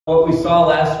What we saw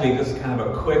last week is kind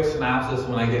of a quick synopsis.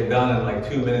 When I get done in like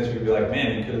 2 minutes, you'll be like,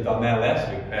 man, you could have done that last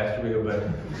week, Pastor. We have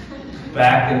been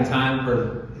back in time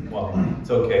for, well, it's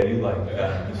okay. You like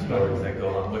the stories that go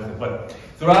along with it. But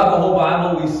throughout the whole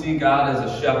Bible, we see God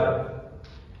as a shepherd,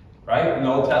 right? In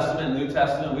the Old Testament, New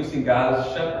Testament, we see God as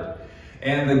a shepherd.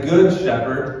 And the good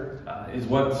shepherd is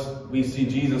what we see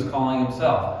Jesus calling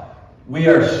himself. We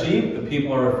are sheep. The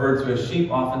people are referred to as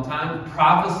sheep oftentimes.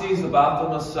 Prophecies about the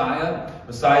Messiah.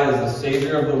 Messiah is the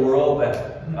Savior of the world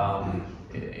that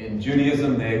in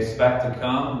Judaism they expect to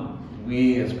come.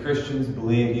 We as Christians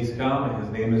believe he's come, and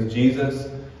his name is Jesus.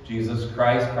 Jesus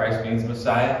Christ. Christ means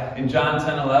Messiah. In John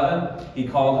 10:11,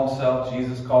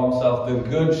 Jesus called himself the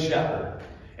Good Shepherd.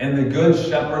 And the Good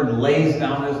Shepherd lays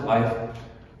down his life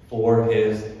for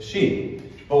his sheep.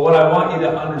 But what I want you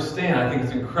to understand, I think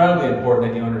it's incredibly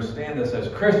important that you understand this as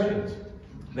Christians,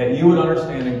 that you would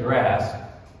understand and grasp,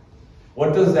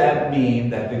 what does that mean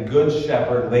that the Good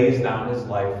Shepherd lays down his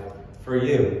life for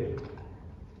you?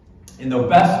 And the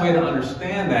best way to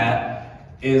understand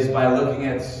that is by looking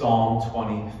at Psalm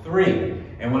 23.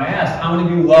 And when I asked, how many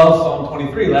of you love Psalm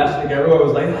 23? Last week everyone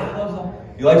was like, I love Psalm.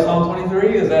 You like Psalm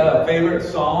 23? Is that a favorite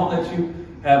psalm that you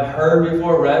have heard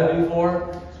before, read before?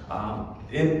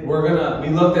 We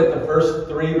looked at the first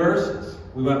 3 verses.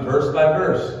 We went verse by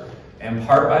verse and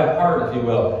part by part, if you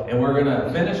will. And we're going to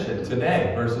finish it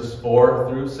today, verses 4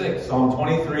 through 6. Psalm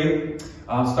 23,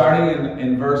 starting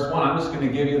in verse 1. I'm just going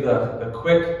to give you the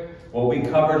quick, what we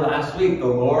covered last week. The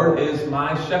Lord is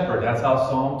my shepherd. That's how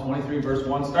Psalm 23, verse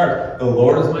 1 starts. The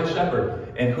Lord is my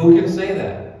shepherd. And who can say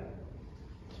that?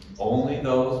 Only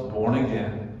those born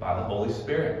again by the Holy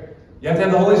Spirit. You have to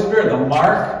have the Holy Spirit, the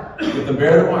mark. You have to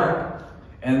bear the mark.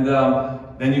 And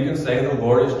then you can say, the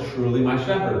Lord is truly my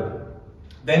shepherd.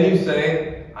 Then you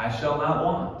say, I shall not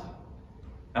want.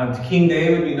 Now, King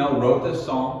David, wrote this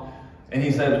psalm, and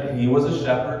he said he was a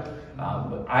shepherd,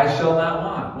 but I shall not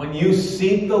want. When you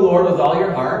seek the Lord with all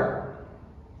your heart,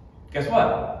 guess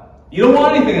what? You don't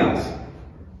want anything else.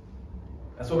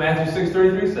 That's what Matthew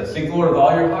 6:33 says. Seek the Lord with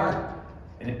all your heart,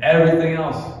 and everything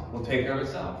else will take care of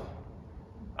itself.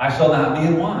 I shall not be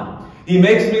in want. He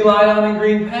makes me lie down in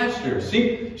green pastures.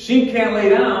 Sheep can't lay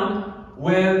down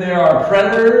when there are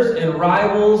predators and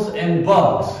rivals and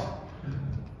bugs.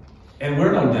 And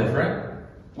we're no different.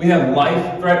 We have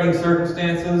life-threatening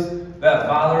circumstances that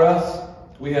bother us.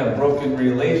 We have broken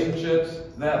relationships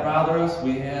that bother us.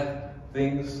 We have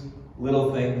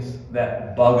little things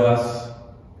that bug us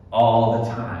all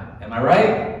the time. Am I right?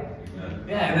 Amen.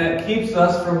 Yeah, and that keeps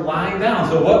us from lying down.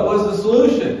 So what was the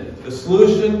solution? The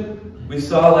solution we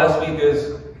saw last week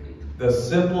is the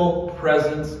simple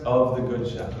presence of the Good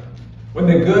Shepherd. When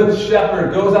the Good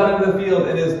Shepherd goes out into the field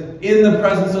and is in the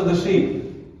presence of the sheep,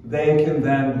 they can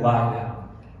then lie down.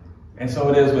 And so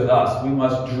it is with us. We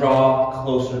must draw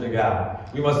closer to God.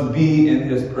 We must be in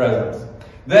his presence.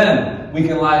 Then we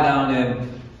can lie down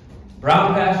in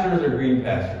brown pastures or green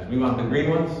pastures. We want the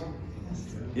green ones?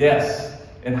 Yes.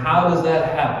 And how does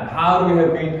that happen? How do we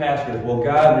have green pastures? Well,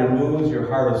 God removes your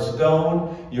heart of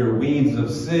stone, your weeds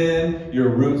of sin, your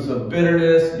roots of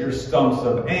bitterness, your stumps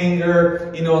of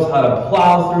anger. He knows how to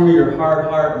plow through your hard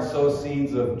heart and sow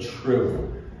seeds of truth.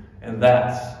 And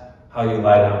that's how you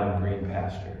lie down in green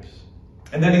pastures.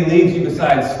 And then he leads you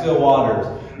beside still waters,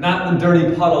 not the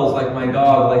dirty puddles like my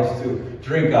dog likes to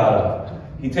drink out of.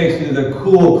 He takes you to the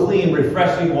cool, clean,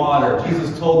 refreshing water.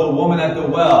 Jesus told the woman at the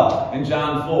well in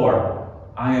John 4,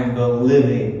 I am the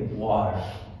living water.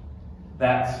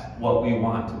 That's what we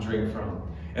want to drink from.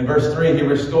 In verse 3, he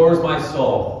restores my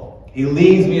soul. He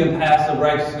leads me in paths of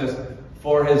righteousness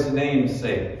for his name's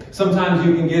sake. Sometimes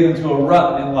you can get into a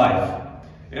rut in life.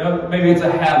 Maybe it's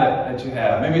a habit that you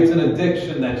have. Maybe it's an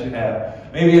addiction that you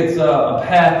have. Maybe it's a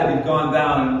path that you've gone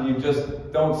down and you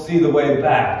just don't see the way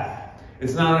back.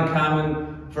 It's not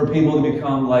uncommon for people to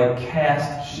become like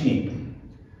cast sheep.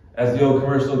 As the old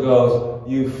commercial goes,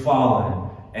 you've fallen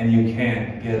and you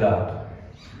can't get up.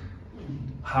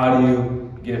 How do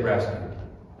you get rescued?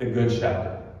 The Good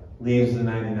Shepherd leaves the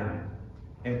 99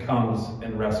 and comes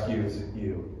and rescues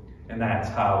you. And that's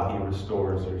how he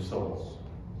restores your souls.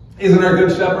 Isn't our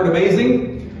Good Shepherd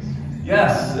amazing?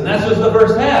 Yes, and that's just the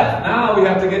first half. Now we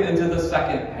have to get into the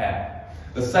second half.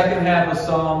 The second half of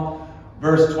Psalm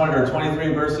verse 20 or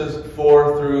 23 verses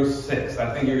 4 through 6.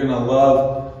 I think you're going to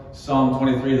love Psalm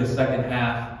 23, the second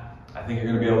half. I think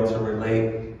you're going to be able to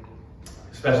relate,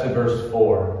 especially verse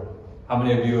 4. How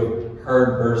many of you have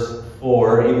heard verse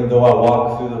 4, even though I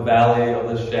walk through the valley of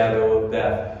the shadow of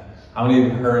death? How many of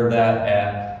you have heard that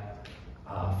at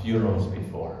funerals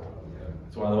before?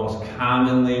 It's one of the most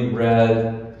commonly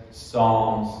read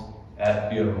psalms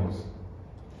at funerals.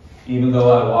 even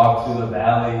though I walk through the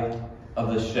valley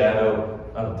of the shadow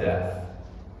of death.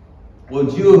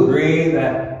 Would you agree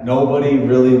that nobody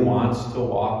really wants to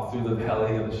walk through the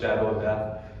valley of the shadow of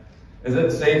death? Is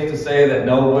it safe to say that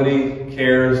nobody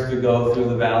cares to go through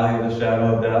the valley of the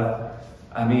shadow of death?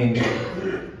 I mean,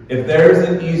 if there's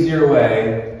an easier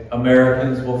way,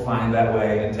 Americans will find that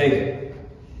way and take it.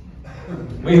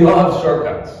 We love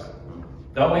shortcuts,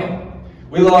 don't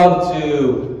we? We love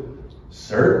to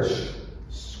search,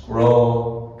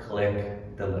 scroll,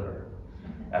 click, deliver.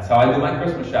 That's how I do my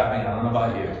Christmas shopping. I don't know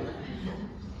about you.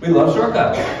 We love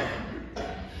shortcuts.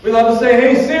 We love to say,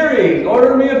 hey Siri,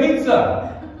 order me a pizza.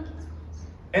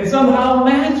 And somehow,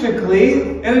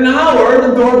 magically, in an hour,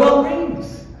 the doorbell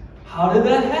rings. How did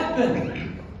that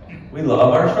happen? We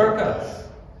love our shortcuts.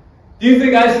 Do you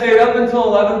think I stayed up until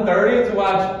 11:30 to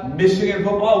watch Michigan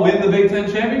football win the Big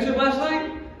Ten championship last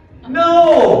night?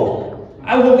 No!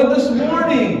 I woke up this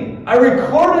morning. I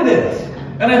recorded it.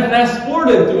 And I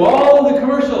fast-forwarded through all of the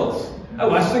commercials. I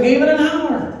watched the game in an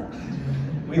hour.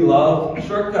 We love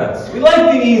shortcuts. We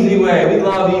like the easy way. We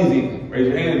love easy. Raise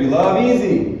your hand if you love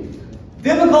easy.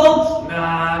 Difficult?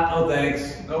 Nah, no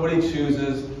thanks. Nobody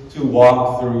chooses to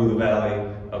walk through the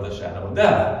valley of the shadow of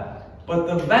death. But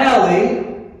the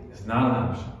valley is not an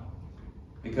option.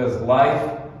 Because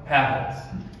life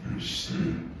happens.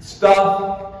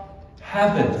 Stuff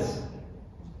happens.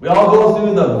 We all go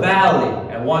through the valley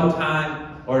at one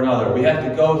time or another. We have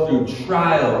to go through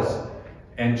trials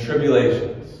and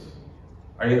tribulations.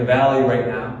 Are you in the valley right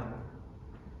now?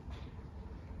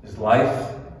 Is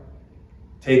life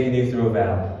taking you through a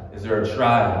valley? Is there a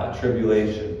trial, a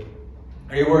tribulation?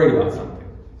 Are you worried about something?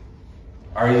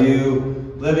 Are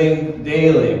you living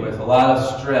daily with a lot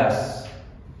of stress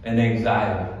and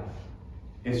anxiety?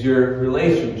 Is your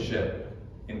relationship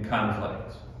in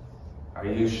conflict? Are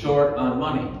you short on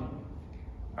money?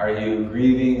 Are you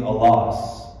grieving a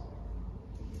loss?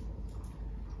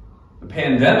 The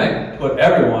pandemic put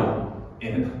everyone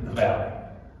in the valley.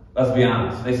 Let's be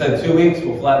honest. They said 2 weeks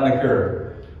will flatten the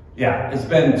curve. Yeah, it's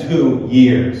been 2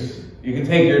 years. You can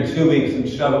take your 2 weeks and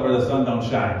shove it where the sun don't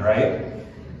shine, right?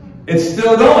 It's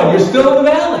still going. You're still in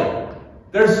the valley.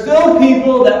 There's still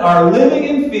people that are living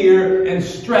in fear and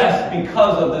stress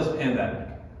because of this pandemic.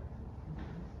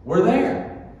 We're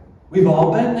there. We've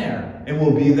all been there, and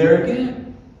we'll be there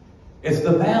again. It's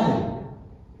the valley.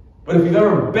 But if you've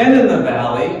ever been in the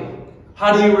valley,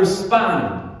 how do you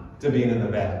respond to being in the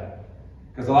valley?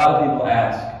 Because a lot of people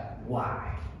ask,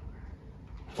 why?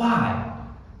 Why?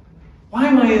 Why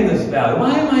am I in this valley?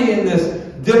 Why am I in this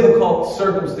difficult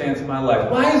circumstance in my life?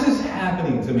 Why is this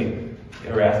happening to me? You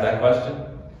ever ask that question?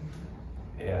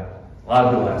 Yeah, a lot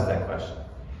of people ask that question.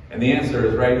 And the answer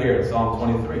is right here in Psalm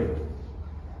 23.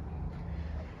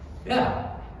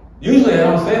 Yeah. Usually I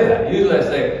don't say that. Usually I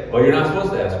say, well, you're not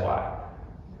supposed to ask why.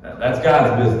 That's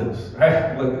God's business,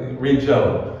 right? Look, read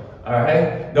Job. All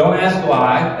right? Don't ask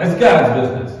why. That's God's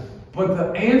business. But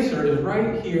the answer is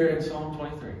right here in Psalm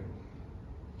 23.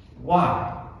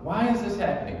 Why? Why is this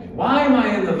happening to me? Why am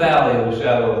I in the valley of the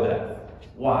shadow of death?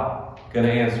 Why? I'm going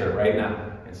to answer it right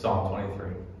now in Psalm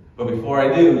 23. But before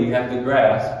I do, you have to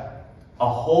grasp a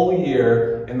whole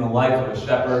year in the life of a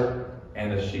shepherd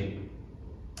and a sheep.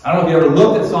 I don't know if you ever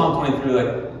looked at Psalm 23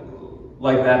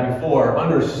 like that before,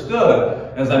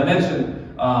 understood. As I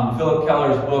mentioned, Philip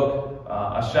Keller's book,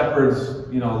 A Shepherd's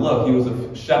Look. He was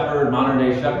a shepherd,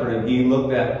 modern-day shepherd, and he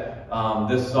looked at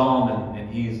this psalm, and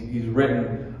he's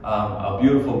written a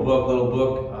beautiful book, little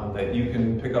book that you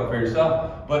can pick up for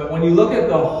yourself. But when you look at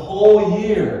the whole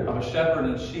year of a shepherd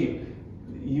and a sheep,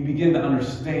 you begin to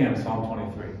understand Psalm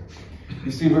 23.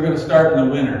 You see, we're going to start in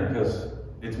the winter, because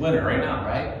it's winter right now,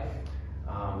 right?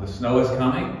 The snow is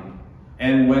coming,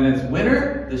 and when it's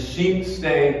winter, the sheep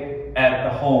stay at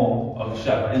the home of the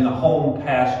shepherd, in the home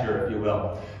pasture, if you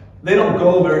will. They don't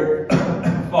go very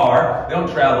far, they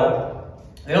don't travel,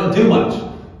 they don't do much.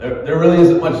 There really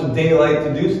isn't much daylight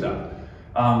to do stuff.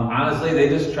 Honestly, they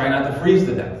just try not to freeze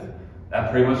to death.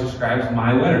 That pretty much describes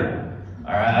my winter.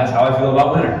 All right, that's how I feel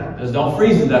about winter. Just don't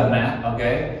freeze to death, Matt,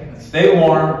 okay? Stay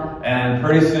warm, and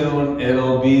pretty soon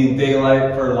it'll be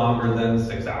daylight for longer than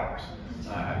 6 hours.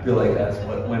 I feel like that's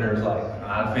what winter's like. I'm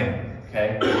not a fan,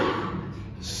 okay?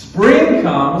 Spring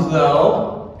comes,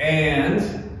 though, and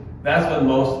that's when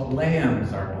most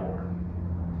lambs are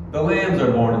born. The lambs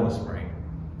are born in the spring.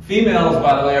 Females,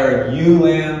 by the way, are ewe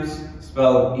lambs,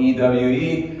 spelled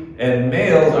E-W-E, and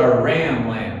males are ram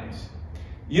lambs.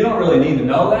 You don't really need to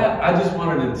know that. I just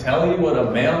wanted to tell you what a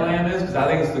male lamb is, because I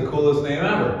think it's the coolest name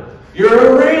ever.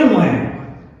 You're a ram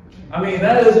lamb. I mean,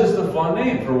 that is just a fun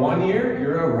name. For 1 year,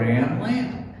 you're a ram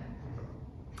lamb.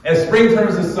 As spring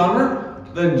turns to summer,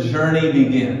 the journey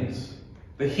begins.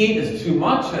 The heat is too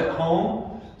much at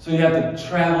home, so you have to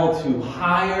travel to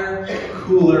higher,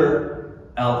 cooler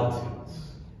altitudes.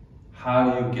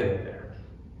 How do you get there?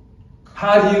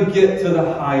 How do you get to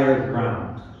the higher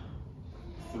ground?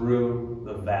 Through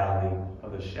the valley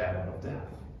of the shadow of death.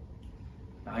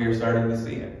 Now you're starting to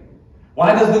see it.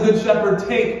 Why does the Good Shepherd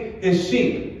take his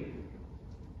sheep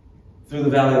through the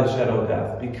valley of the shadow of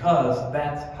death? Because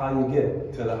that's how you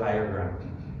get to the higher ground.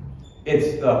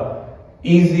 It's the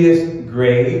easiest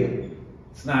grade.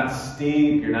 It's not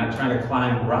steep. You're not trying to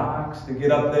climb rocks to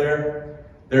get up there.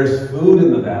 There's food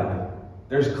in the valley.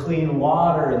 There's clean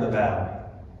water in the valley.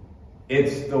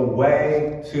 It's the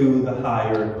way to the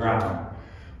higher ground.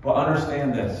 But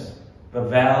understand this. The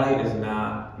valley is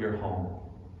not your home.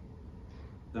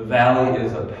 The valley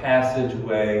is a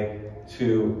passageway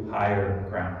to higher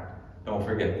ground. Don't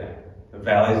forget that. The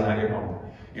valley is not your home.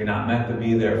 You're not meant to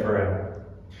be there forever.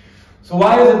 So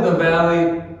why is it the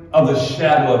valley of the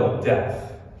shadow of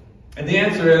death? And the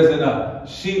answer is, in a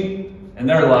sheep in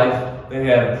their life, they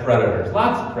have predators,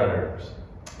 lots of predators.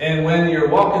 And when you're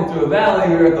walking through a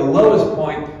valley, you're at the lowest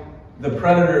point, the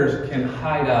predators can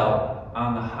hide out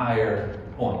on the higher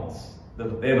points.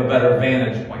 They have a better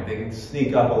vantage point. They can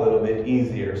sneak up a little bit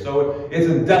easier. So it's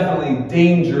definitely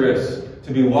dangerous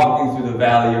to be walking through the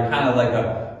valley. You're kind of like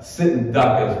a sitting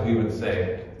duck, as we would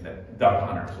say, duck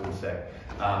hunters would say.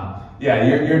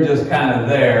 You're just kind of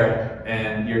there,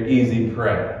 and you're easy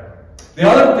prey. The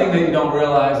other thing that you don't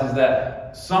realize is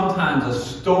that sometimes a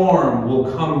storm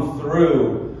will come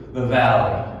through the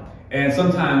valley. And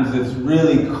sometimes it's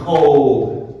really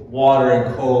cold water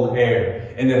and cold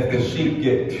air. And if the sheep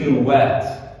get too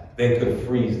wet, they could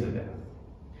freeze to death.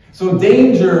 So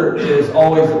danger is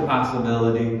always a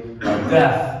possibility.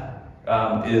 Death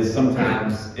is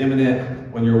sometimes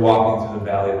imminent when you're walking through the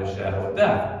valley of the shadow of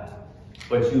death.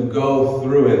 But you go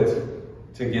through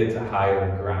it to get to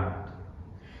higher ground.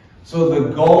 So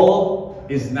the goal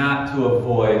is not to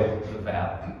avoid the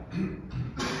valley.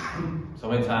 So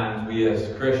many times we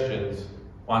as Christians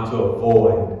want to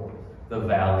avoid the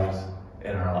valleys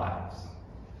in our lives.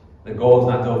 The goal is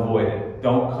not to avoid it.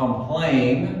 Don't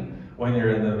complain when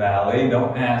you're in the valley.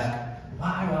 Don't ask,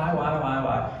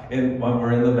 why? And when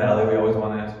we're in the valley, we always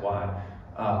want to ask why.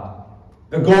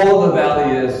 The goal of the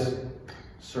valley is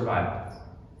survival.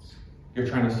 You're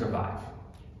trying to survive.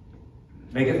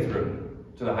 Make it through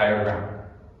to the higher ground.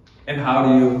 And how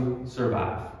do you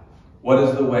survive? What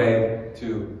is the way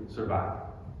to survive?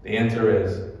 The answer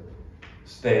is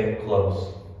stay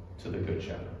close to the Good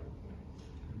Shepherd.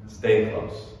 Stay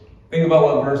close. Think about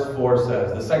what verse 4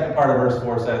 says. The second part of verse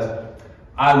 4 says,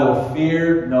 I will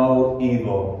fear no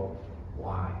evil.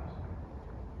 Why?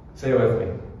 Say it with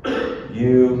me.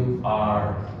 You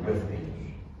are with me.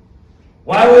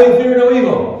 Why will you fear no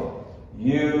evil?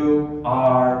 You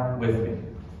are with me.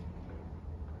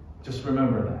 Just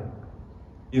remember that.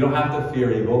 You don't have to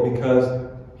fear evil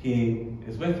because he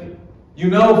is with you. You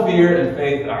know fear and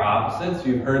faith are opposites.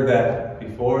 You've heard that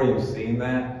before. You've seen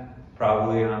that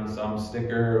probably on some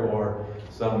sticker or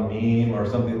some meme or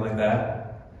something like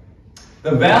that.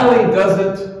 The valley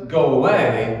doesn't go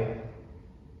away,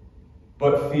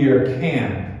 but fear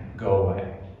can go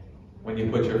away when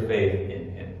you put your faith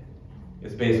in him.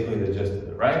 It's basically the gist of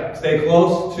it, right? Stay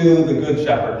close to the Good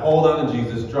Shepherd. Hold on to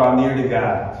Jesus. Draw near to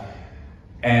God.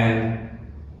 And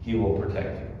he will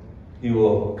protect you. He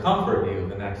will comfort you,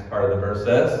 the next part of the verse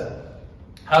says.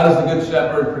 How does the Good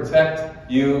Shepherd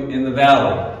protect you in the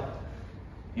valley?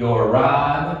 Your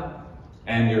rod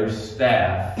and your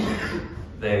staff,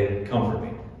 they comfort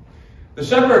me. The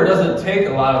shepherd doesn't take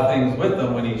a lot of things with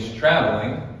him when he's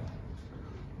traveling.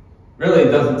 Really,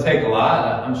 it doesn't take a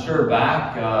lot. I'm sure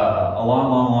back a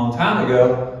long time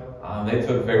ago, they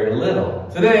took very little.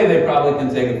 Today, they probably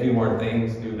can take a few more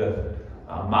things due to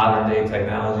modern day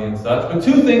technology and such. But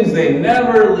two things they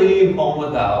never leave home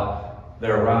without: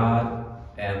 their rod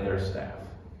and their staff.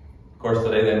 Of course,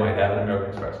 today they might have an American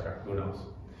Express card. Who knows?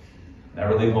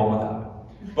 Never leave home without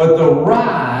it. But the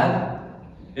rod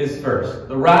is first.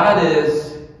 The rod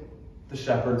is the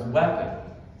shepherd's weapon.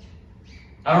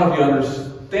 I don't know if you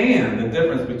understand the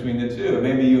difference between the two.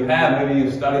 Maybe you have. Maybe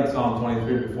you've studied Psalm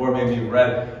 23 before. Maybe you've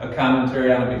read a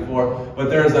commentary on it before. But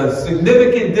there's a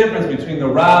significant difference between the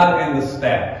rod and the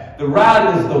staff. The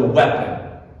rod is the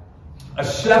weapon. A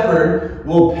shepherd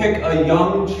will pick a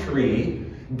young tree,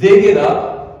 dig it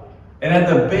up, and at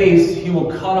the base, he will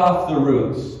cut off the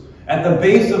roots. At the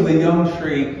base of the young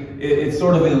tree, it's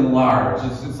sort of enlarged.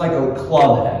 It's like a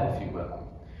club head, if you will.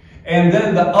 And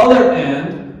then the other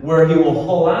end, where he will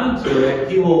hold on to it,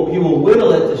 he will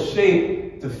whittle it to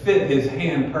shape to fit his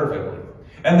hand perfectly.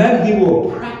 And then he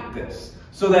will practice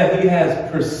so that he has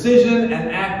precision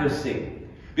and accuracy.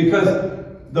 Because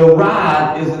the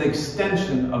rod is an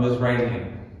extension of his right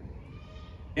hand.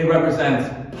 It represents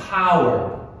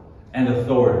power and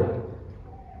authority.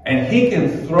 And he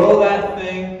can throw that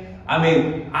thing. I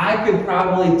mean, I could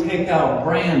probably take out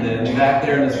Brandon back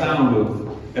there in the sound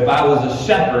booth if I was a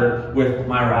shepherd with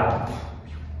my rod.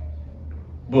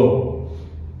 Boom.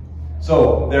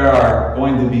 So there are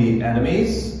going to be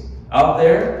enemies out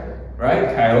there,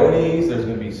 right? Coyotes, there's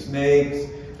going to be snakes.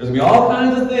 There's going to be all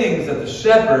kinds of things that the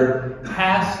shepherd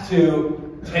has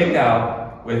to take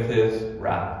out with his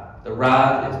rod. The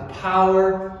rod is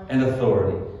power and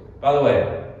authority. By the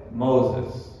way,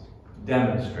 Moses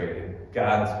demonstrated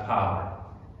God's power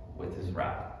with his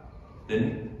rod,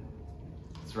 didn't he?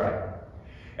 That's right.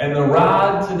 And the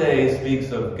rod today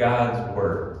speaks of God's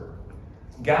word.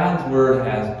 God's word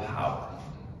has power.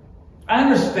 I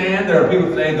understand there are people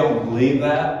today who don't believe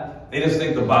that. They just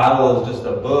think the Bible is just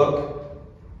a book,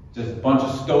 just a bunch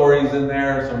of stories in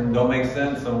there. Some of them don't make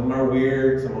sense. Some of them are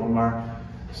weird. Some of them are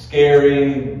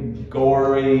scary,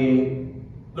 gory.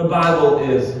 The Bible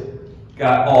is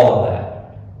got all of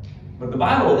that. But the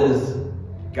Bible is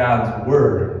God's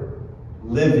word,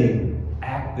 living,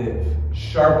 active,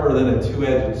 sharper than a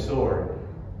two-edged sword.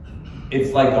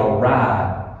 It's like a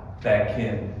rod that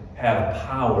can have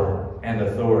power and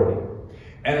authority.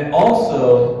 And it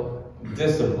also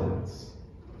disciplines.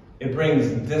 It brings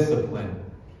discipline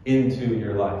into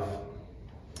your life.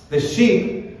 The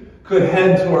sheep could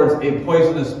head towards a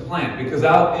poisonous plant because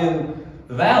out in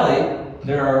the valley,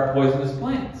 there are poisonous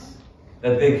plants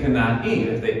that they cannot eat.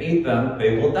 If they eat them,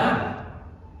 they will die.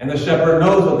 And the shepherd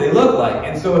knows what they look like.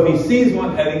 And so if he sees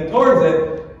one heading towards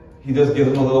it, he just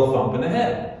gives them a little thump in the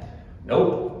head.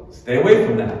 Nope, stay away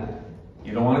from that.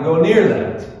 You don't want to go near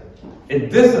that. It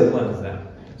disciplines them.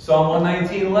 Psalm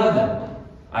 119:11.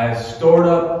 I have stored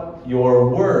up your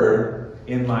word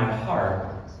in my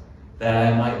heart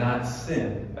that I might not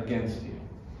sin against you.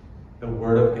 The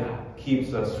word of God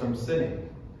keeps us from sinning.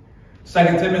 2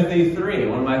 Timothy 3,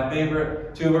 one of my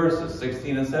favorite two verses,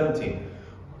 16 and 17.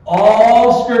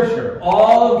 All scripture,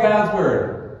 all of God's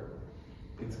word,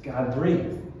 it's God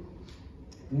breathed.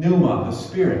 Pneuma, the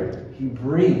Spirit, he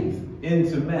breathed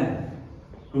into men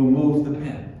who moved the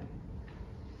pen.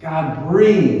 God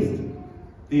breathed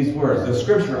these words. The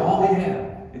scripture, all we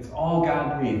have, it's all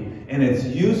God breathed. And it's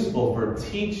useful for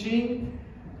teaching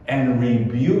and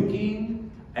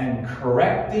rebuking and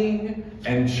correcting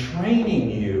and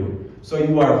training you so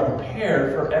you are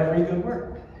prepared for every good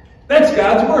work. That's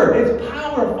God's word. It's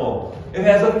powerful. It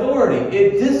has authority.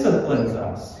 It disciplines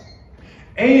us.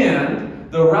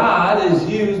 And the rod is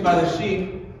used by the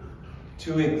sheep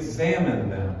to examine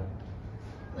them,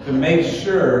 to make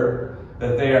sure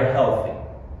that they are healthy.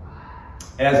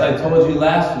 As I told you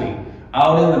last week,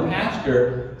 out in the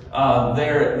pasture,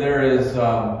 there is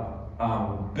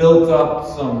built up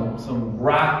some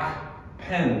rock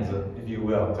pens, if you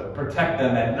will, to protect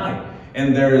them at night.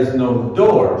 And there is no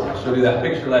door. I showed you that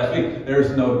picture last week.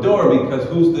 There's no door because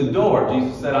who's the door?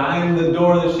 Jesus said, I am the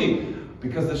door of the sheep.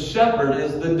 Because the shepherd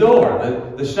is the door.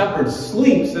 The shepherd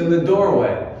sleeps in the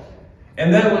doorway.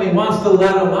 And then when he wants to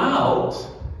let them out,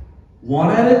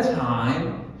 one at a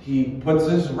time, he puts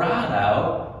his rod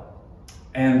out.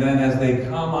 And then as they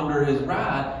come under his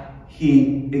rod,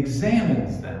 he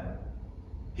examines them.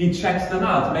 He checks them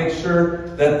out to make sure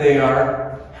that they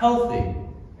are healthy.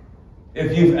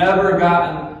 If you've ever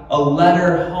gotten a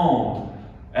letter home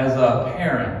as a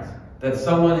parent that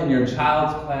someone in your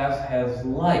child's class has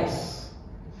lice,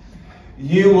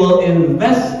 you will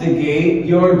investigate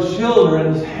your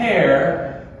children's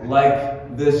hair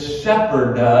like this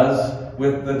shepherd does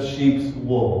with the sheep's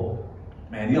wool.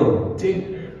 Man, you'll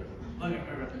dig.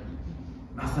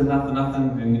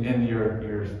 Nothing, and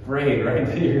you're afraid, right?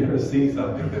 That you're going to see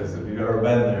something like this. If you've ever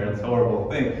been there, it's a horrible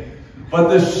thing. But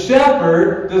the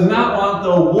shepherd does not want the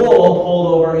wool pulled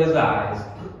over his eyes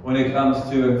when it comes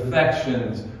to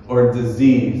infections or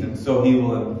disease. And so he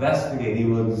will investigate, he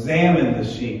will examine the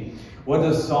sheep. What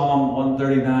does Psalm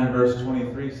 139 verse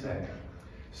 23 say?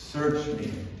 Search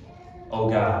me, O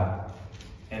God,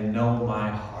 and know my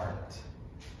heart.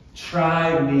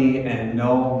 Try me and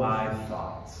know my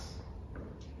thoughts.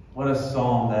 What a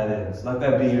psalm that is. Let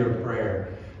that be your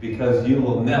prayer, because you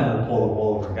will never pull the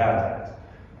wool over God's eyes.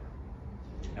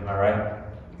 Am I right?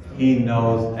 He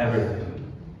knows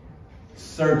everything.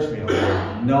 Search me, O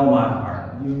Lord. Know my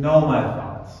heart. You know my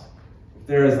thoughts. If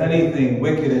there is anything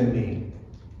wicked in me,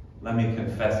 let me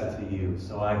confess it to you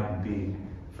so I can be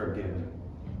forgiven.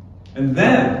 And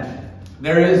then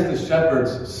there is the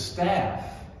shepherd's staff.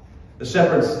 The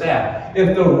shepherd's staff.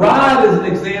 If the rod is an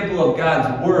example of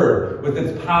God's word with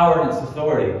its power and its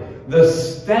authority, the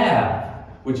staff,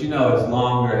 which you know is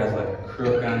longer, has like a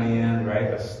crook on the end,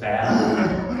 right? The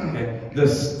staff. Okay? The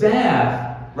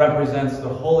staff represents the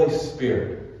Holy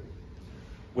Spirit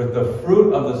with the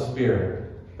fruit of the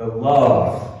Spirit, the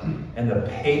love and the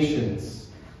patience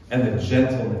and the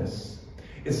gentleness.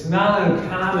 It's not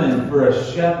uncommon for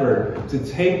a shepherd to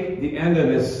take the end of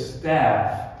his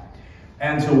staff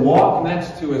and to walk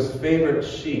next to his favorite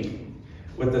sheep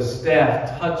with the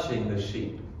staff touching the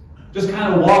sheep. Just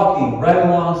kind of walking right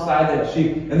alongside that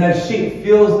sheep. And that sheep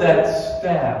feels that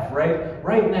staff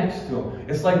right next to him.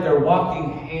 It's like they're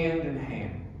walking hand in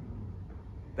hand.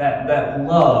 That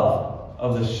love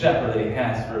of the shepherd that he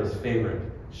has for his favorite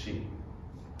sheep.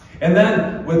 And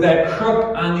then with that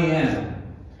crook on the end,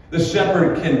 the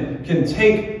shepherd can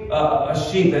take a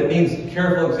sheep that needs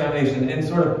careful examination and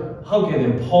sort of hug it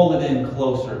and pull it in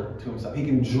closer to himself. He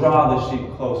can draw the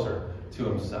sheep closer to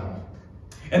himself.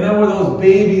 And then with those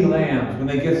baby lambs, when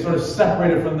they get sort of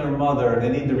separated from their mother, they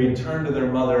need to return to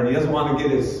their mother, and he doesn't want to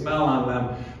get his smell on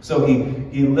them, so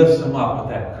he lifts them up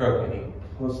with that crook and he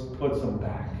puts them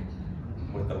back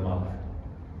with the mother.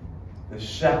 The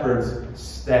shepherd's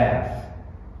staff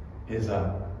is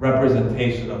a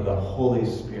representation of the Holy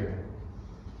Spirit,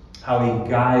 how he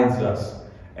guides us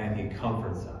and he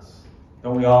comforts us.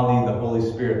 Don't we all need the Holy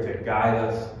Spirit to guide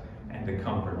us and to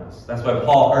comfort us? That's why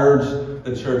Paul urged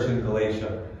the church in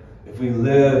Galatia, if we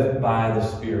live by the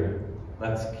Spirit,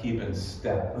 let's keep in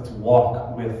step. Let's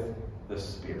walk with the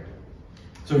Spirit.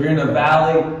 So if you're in a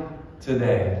valley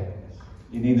today,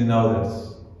 you need to know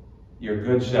this. Your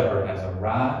good shepherd has a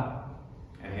rod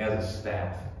and he has a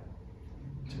staff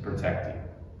to protect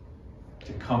you,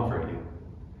 to comfort you.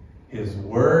 His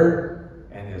word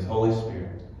and his Holy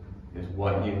Spirit is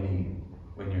what you need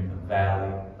when you're in the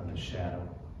valley of the shadow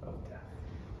of death.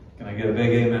 Can I get a big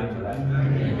amen for that?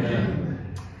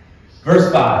 Amen.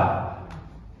 Verse 5.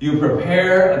 You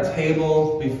prepare a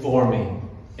table before me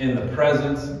in the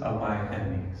presence of my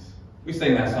enemies. We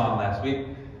sang that song last week.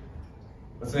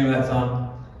 What's the name of that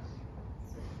song?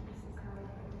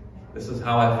 This is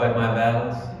how I fight my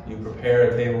battles. You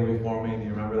prepare a table before me. Do you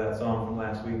remember that song from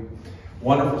last week?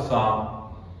 Wonderful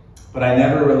song. But I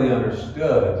never really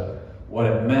understood what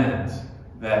it meant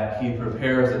that he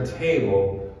prepares a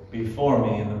table before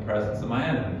me in the presence of my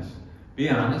enemies. Be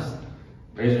honest.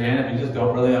 Raise your hand if you just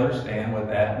don't really understand what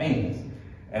that means.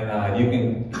 And you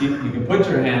can put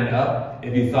your hand up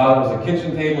if you thought it was a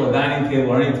kitchen table, a dining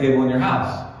table, or any table in your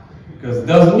house. Because it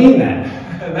doesn't mean that.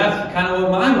 And that's kind of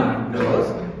what my mind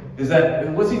goes. Is that,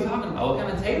 what's he talking about? What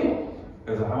kind of table?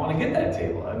 Because I want to get that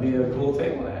table. That'd be a cool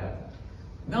table to have.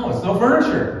 No, it's no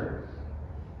furniture.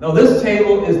 No, this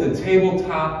table is the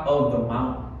tabletop of the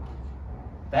mountain.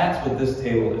 That's what this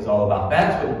table is all about.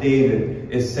 That's what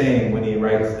David is saying when he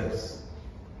writes this.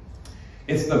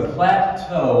 It's the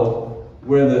plateau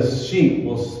where the sheep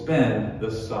will spend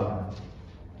the summer.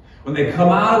 When they come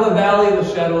out of the valley of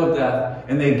the shadow of death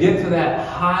and they get to that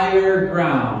higher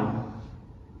ground,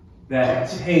 that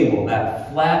table,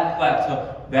 that flat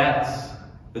plateau, that's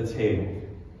the table.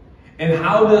 And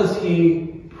how does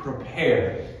he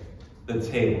prepare the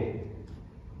table?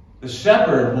 The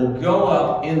shepherd will go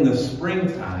up in the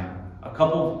springtime a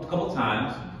couple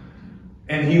times,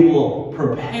 and he will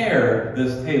prepare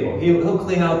this table. He'll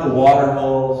clean out the water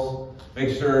holes,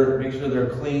 make sure they're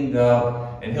cleaned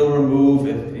up, and he'll remove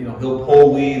it. He'll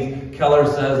pull weeds. Keller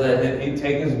says that he'd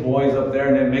take his boys up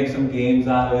there and they'd make some games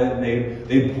out of it, and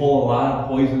they'd pull a lot of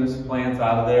poisonous plants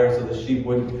out of there so the sheep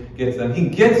wouldn't get to them. He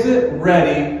gets it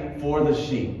ready for the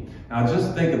sheep. Now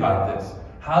just think about this.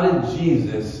 How did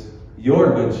Jesus,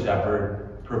 your good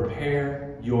shepherd,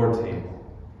 prepare your table?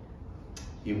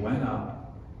 He went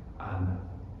up on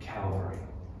Calvary.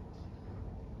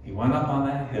 He went up on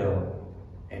that hill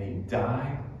and he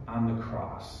died on the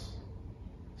cross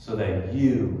so that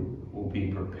you will be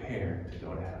prepared to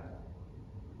go to heaven.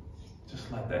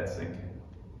 Just let that sink in.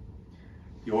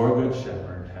 Your good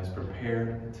shepherd has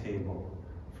prepared a table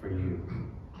for you.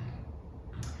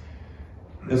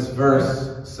 This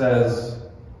verse says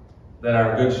that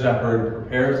our good shepherd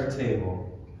prepares a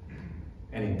table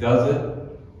and he does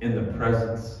it in the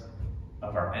presence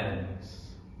of our enemies.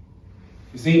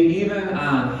 You see, even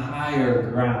on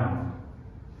higher ground,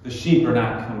 the sheep are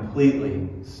not completely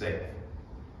safe.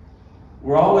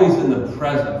 We're always in the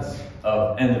presence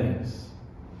of enemies.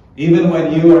 Even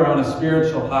when you are on a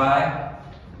spiritual high,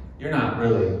 you're not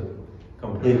really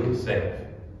completely safe.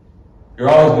 You're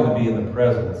always going to be in the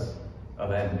presence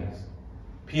of enemies.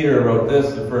 Peter wrote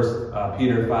this in 1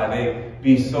 Peter 5:8,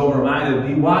 be sober-minded,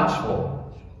 be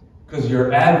watchful, because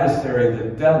your adversary, the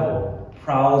devil,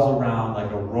 prowls around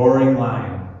like a roaring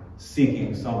lion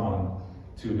seeking someone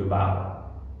to devour.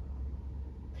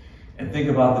 And think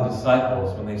about the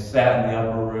disciples when they sat in the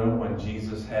upper room when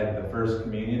Jesus had the first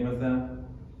communion with them.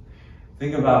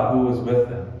 Think about who was with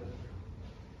them.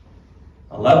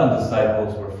 11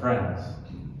 disciples were friends.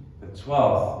 The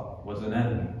 12th was an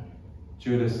enemy,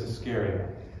 Judas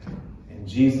Iscariot. And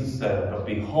Jesus said, "But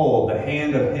behold, the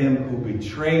hand of him who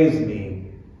betrays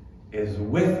me is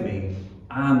with me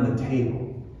on the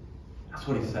table." That's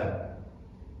what he said.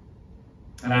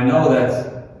 And I know that's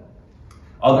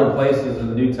other places in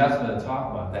the New Testament that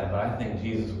talk about that, but I think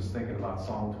Jesus was thinking about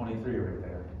Psalm 23 right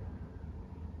there.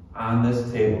 On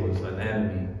this table is an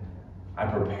enemy. I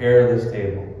prepare this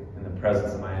table in the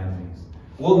presence of my enemies.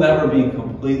 We'll never be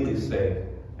completely safe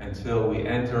until we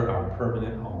enter our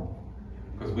permanent home,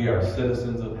 because we are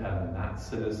citizens of heaven, not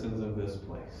citizens of this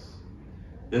place.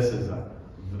 This is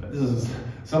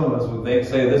some of us would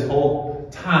say this whole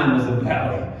time is a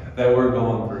valley that we're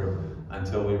going through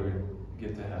until we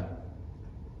get to heaven.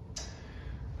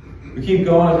 We keep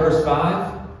going in verse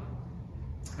 5.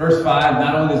 Verse 5,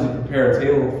 not only does he prepare a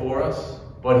table for us,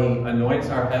 but he anoints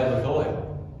our head with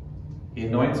oil. He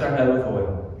anoints our head with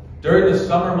oil. During the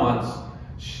summer months,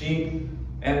 sheep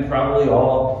and probably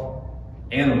all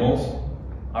animals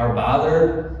are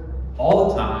bothered all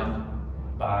the time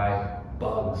by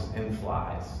bugs and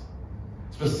flies.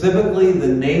 Specifically, the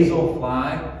nasal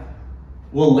fly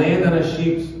will land on a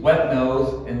sheep's wet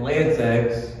nose and lay its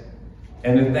eggs.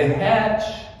 And if they hatch,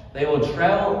 they will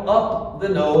travel up the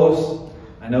nose.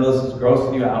 I know this is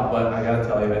grossing you out, but I gotta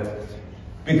tell you it.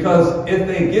 Because if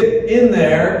they get in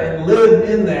there and live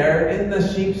in there, in the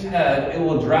sheep's head, it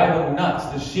will drive them nuts.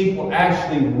 The sheep will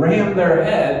actually ram their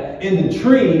head into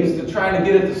trees to try to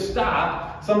get it to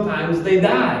stop. Sometimes they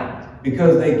die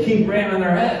because they keep ramming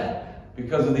their head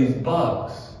because of these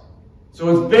bugs. So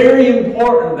it's very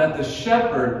important that the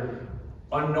shepherd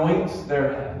anoints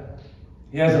their head.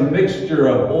 He has a mixture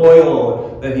of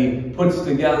oil that he puts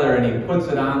together and he puts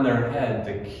it on their head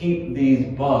to keep these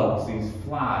bugs, these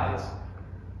flies,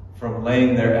 from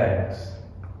laying their eggs.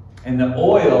 And the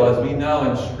oil, as we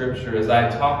know in Scripture, as I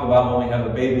talk about when we have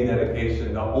a baby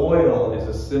dedication, the oil is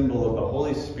a symbol of the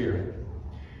Holy Spirit.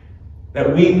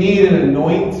 That we need an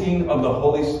anointing of the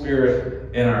Holy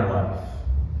Spirit in our life.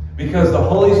 Because the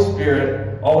Holy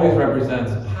Spirit always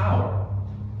represents power.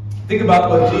 Think about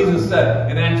what Jesus said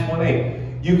in Acts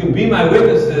 1:8. You can be my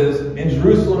witnesses in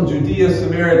Jerusalem, Judea,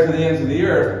 Samaria, to the ends of the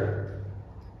earth,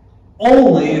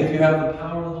 only if you have the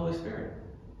power of the Holy Spirit.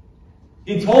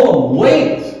 He told them,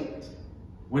 wait,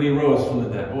 when he rose from the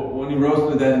dead. When he rose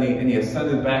from the dead and he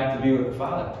ascended back to be with the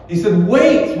Father. He said,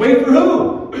 wait for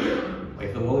who?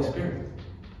 Wait for the Holy Spirit.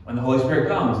 When the Holy Spirit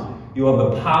comes, you have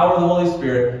the power of the Holy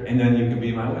Spirit, and then you can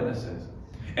be my witnesses.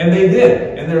 And they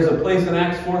did. And there's a place in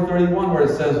Acts 4:31 where it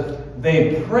says,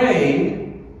 they prayed,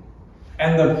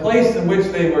 and the place in which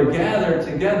they were gathered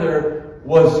together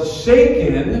was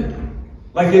shaken,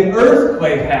 like an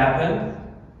earthquake happened,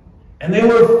 and they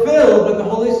were filled with the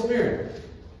Holy Spirit.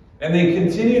 And they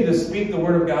continued to speak the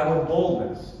word of God with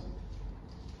boldness.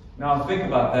 Now think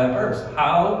about that verse.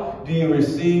 How do you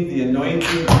receive the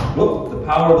anointing, the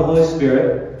power of the Holy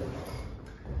Spirit?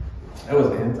 That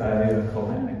was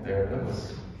anti-climactic there. That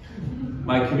was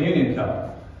my communion cup.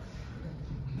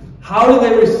 How did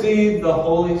they receive the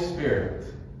Holy Spirit?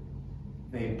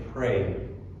 They prayed,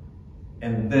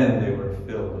 and then they were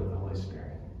filled with the Holy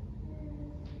Spirit.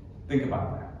 Think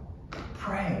about that.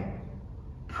 Pray.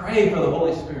 Pray for the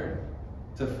Holy Spirit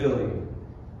to fill you.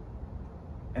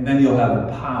 And then you'll have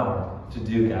the power to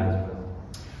do God's will.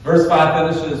 Verse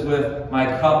 5 finishes with, my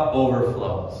cup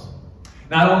overflows.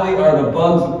 Not only are the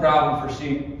bugs a problem for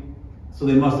sheep, so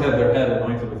they must have their head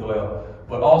anointed with oil,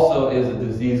 but also is a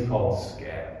disease called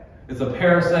scab. It's a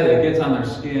parasite that gets on their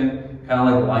skin, kind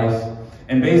of like lice.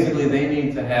 And basically they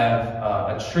need to have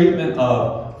a treatment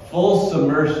of full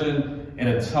submersion in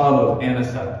a tub of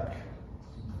anesthetic.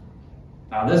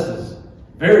 Now this is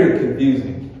very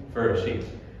confusing for a sheep.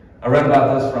 I read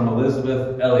about this from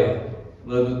Elizabeth Elliot.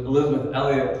 Elizabeth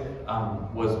Elliot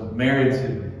was married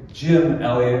to Jim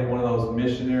Elliot, one of those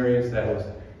missionaries that was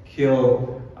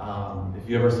killed. If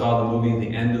you ever saw the movie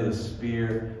The End of the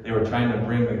Spear, they were trying to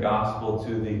bring the gospel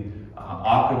to the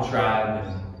Aka tribe,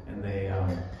 and they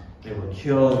were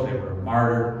killed, they were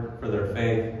martyred for their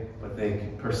faith, but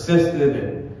they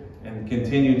persisted and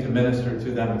continued to minister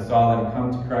to them and saw them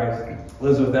come to Christ.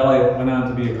 Elizabeth Elliot went on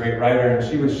to be a great writer, and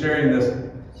she was sharing this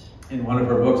in one of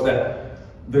her books, that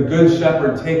the good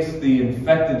shepherd takes the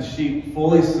infected sheep,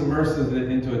 fully submerses it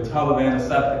into a tub of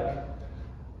antiseptic,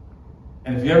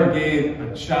 And if you ever gave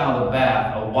a child a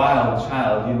bath, a wild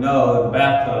child, you know that the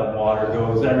bathtub water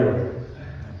goes everywhere.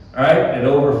 All right? It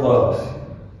overflows.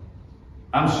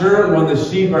 I'm sure when the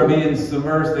sheep are being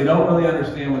submersed, they don't really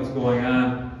understand what's going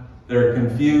on. They're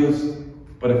confused.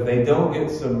 But if they don't get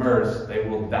submersed, they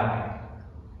will die.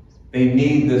 They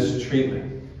need this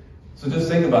treatment. So just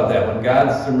think about that. When God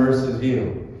submerses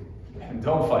you,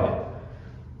 don't fight it.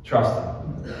 Trust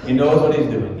Him. He knows what He's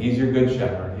doing. He's your good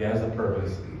shepherd. He has a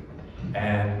purpose.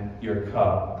 And your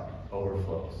cup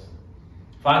overflows.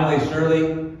 Finally,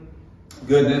 surely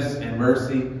goodness and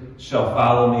mercy shall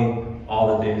follow me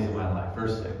all the days of my life.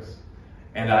 Verse 6.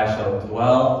 And I shall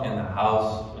dwell in the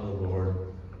house of the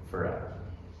Lord forever.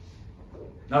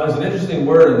 Now there's an interesting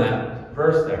word in that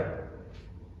verse there.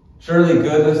 Surely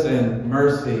goodness and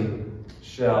mercy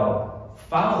shall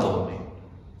follow me.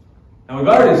 Now we've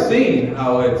already seen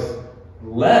how it's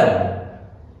led,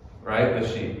 right, the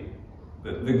sheep.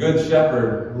 The good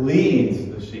shepherd leads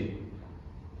the sheep.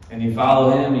 And you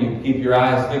follow him, you keep your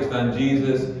eyes fixed on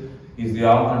Jesus. He's the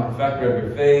author and perfecter of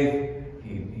your faith.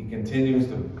 He continues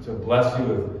to bless you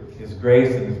with His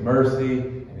grace and His mercy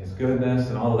and His goodness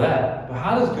and all of that. But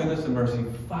how does goodness and mercy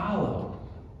follow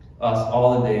us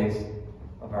all the days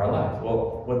of our life?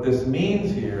 Well, what this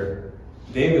means here,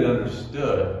 David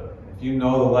understood. If you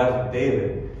know the life of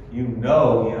David, you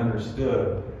know he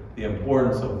understood the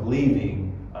importance of leaving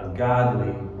a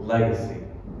godly legacy.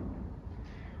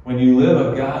 When you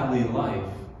live a godly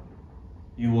life,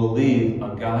 you will leave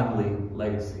a godly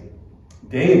legacy.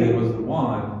 David was the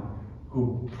one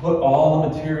who put all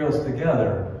the materials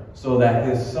together so that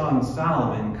his son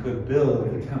Solomon could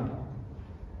build the temple.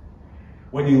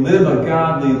 When you live a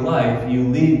godly life, you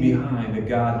leave behind a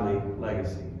godly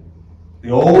legacy.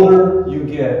 The older you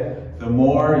get, the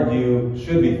more you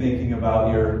should be thinking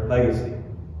about your legacy.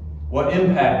 What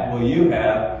impact will you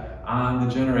have on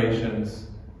the generations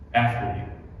after you?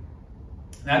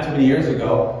 Not too many years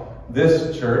ago,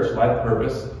 this church, Life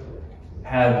Purpose,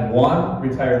 had one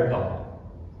retired couple.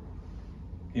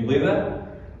 Can you believe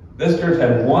that? This church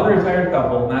had one retired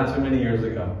couple not too many years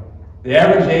ago. The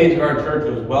average age of our church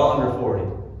was well under 40.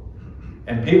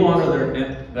 And people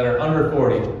that are under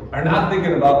 40 are not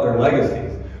thinking about their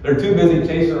legacies. They're too busy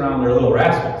chasing around their little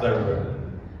rascals everywhere.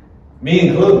 Me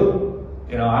included.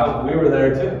 You know, we were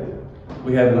there too.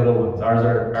 We had little ones. Ours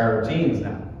are our teens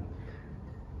now.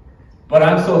 But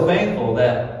I'm so thankful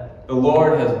that the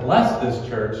Lord has blessed this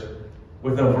church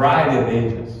with a variety of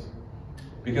ages.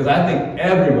 Because I think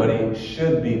everybody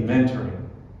should be mentoring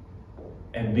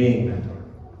and being mentored.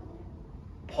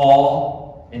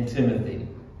 Paul and Timothy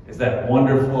is that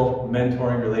wonderful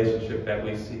mentoring relationship that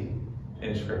we see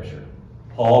in Scripture.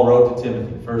 Paul wrote to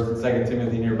Timothy, 1st and 2nd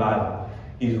Timothy in your Bible.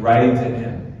 He's writing to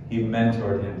him. He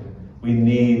mentored him. We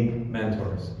need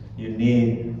mentors. You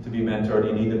need to be mentored.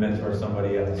 You need to mentor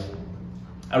somebody else.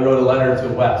 I wrote a letter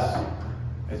to Wes.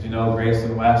 As you know, Grace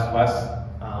and Wes,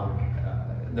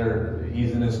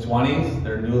 he's in his 20s.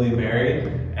 They're newly married,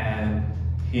 and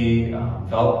he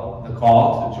felt the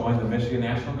call to join the Michigan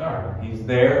National Guard. He's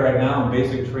there right now in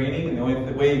basic training, and the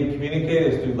only way he can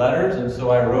communicate is through letters, and so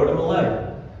I wrote him a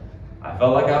letter. I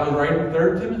felt like I was writing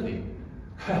 3rd Timothy.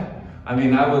 I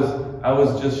mean, I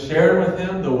was just sharing with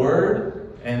him the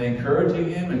Word and encouraging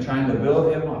him and trying to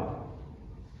build him up.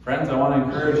 Friends, I want to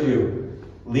encourage you.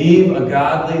 Leave a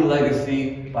godly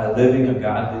legacy by living a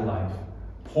godly life.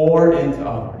 Pour into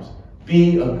others.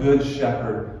 Be a good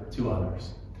shepherd to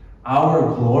others. Our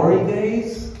glory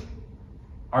days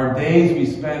are days we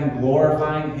spend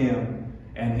glorifying Him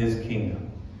and His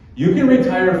kingdom. You can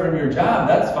retire from your job,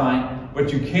 that's fine,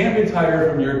 but you can't retire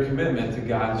from your commitment to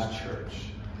God's church.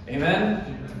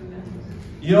 Amen?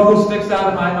 You know who sticks out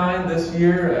in my mind this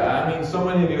year? I mean, so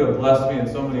many of you have blessed me in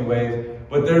so many ways,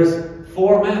 but there's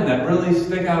 4 men that really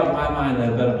stick out in my mind that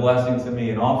have been a blessing to me,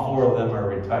 and all 4 of them are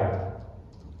retired.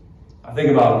 I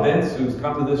think about Vince, who's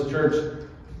come to this church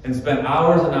and spent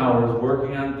hours and hours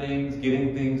working on things,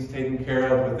 getting things taken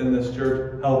care of within this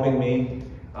church, helping me.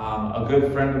 A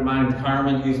good friend of mine,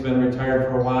 Carmen, he's been retired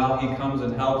for a while. He comes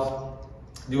and helps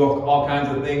do all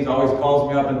kinds of things, always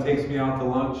calls me up and takes me out to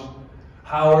lunch.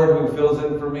 Howard, who fills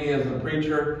in for me as a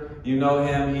preacher, you know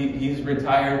him, he's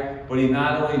retired, but he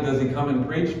not only does he come and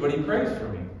preach, but he prays for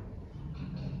me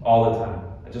all the time.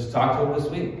 I just talked to him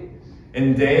this week.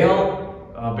 And Dale,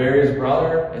 Barry's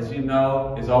brother, as you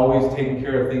know, is always taking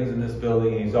care of things in this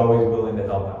building, and he's always willing to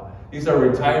help out. These are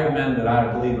retired men that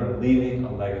I believe are leaving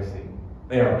a legacy.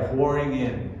 They are pouring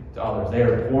in to others. They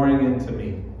are pouring into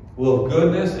me. Will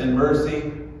goodness and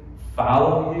mercy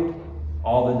follow you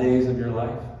all the days of your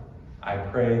life? I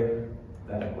pray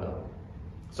that it will.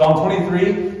 Psalm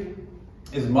 23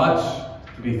 is much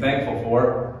to be thankful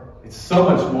for. It's so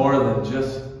much more than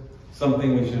just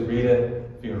something we should read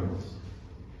at funerals.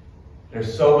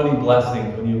 There's so many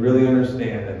blessings when you really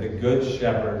understand that the Good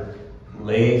Shepherd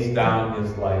lays down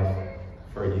his life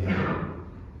for you.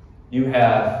 You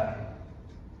have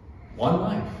one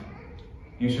life.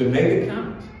 You should make it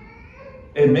count.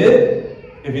 Admit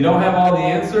if you don't have all the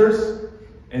answers,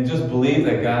 and just believe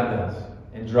that God does,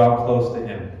 and draw close to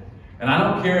him. And I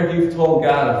don't care if you've told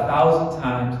God 1,000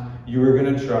 times you were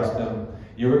going to trust him,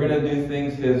 you were going to do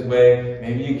things his way.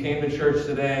 Maybe you came to church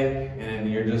today and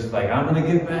you're just like, I'm going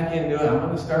to get back into it. I'm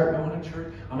going to start going to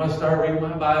church. I'm going to start reading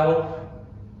my Bible.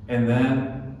 And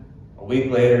then a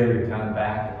week later, you're kind of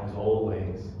back in those old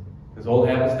ways. Because old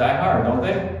habits die hard, don't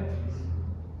they?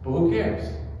 But who cares?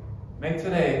 Make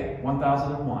today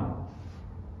 1001.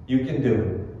 You can do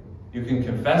it. You can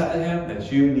confess to him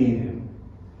that you need him.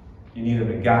 You need him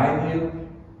to guide you.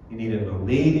 You need him to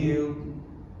lead you.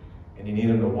 And you need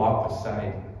him to walk beside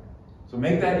you. So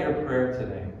make that your prayer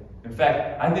today. In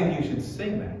fact, I think you should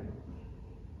sing that.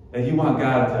 That you want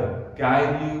God to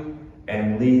guide you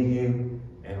and lead you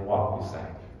and walk beside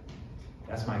you.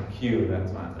 That's my cue. My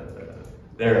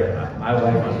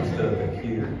wife understood the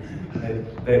cue.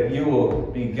 That you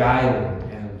will be guided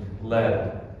and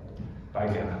led by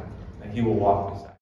God. That he will walk beside you.